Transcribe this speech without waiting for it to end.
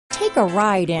Take a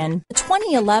ride in the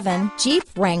 2011 Jeep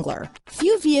Wrangler.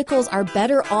 Few vehicles are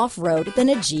better off-road than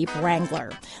a Jeep Wrangler.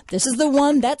 This is the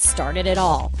one that started it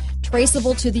all.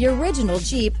 Traceable to the original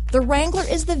Jeep, the Wrangler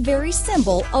is the very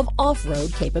symbol of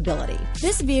off-road capability.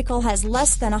 This vehicle has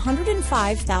less than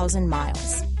 105,000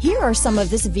 miles. Here are some of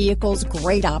this vehicle's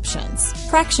great options: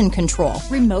 traction control,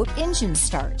 remote engine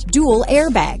start, dual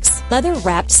airbags,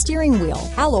 leather-wrapped steering wheel,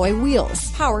 alloy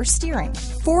wheels, power steering,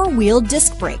 four-wheel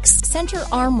disc brakes, center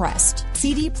armrest,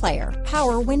 CD player,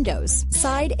 power windows,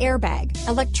 side airbag,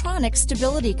 electronic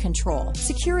stability control,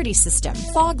 security system,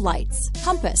 fog lights,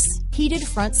 compass, heated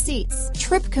front seats,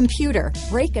 trip computer,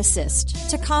 brake assist,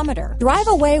 tachometer. Drive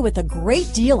away with a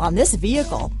great deal on this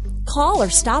vehicle. Call or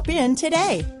stop in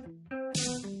today.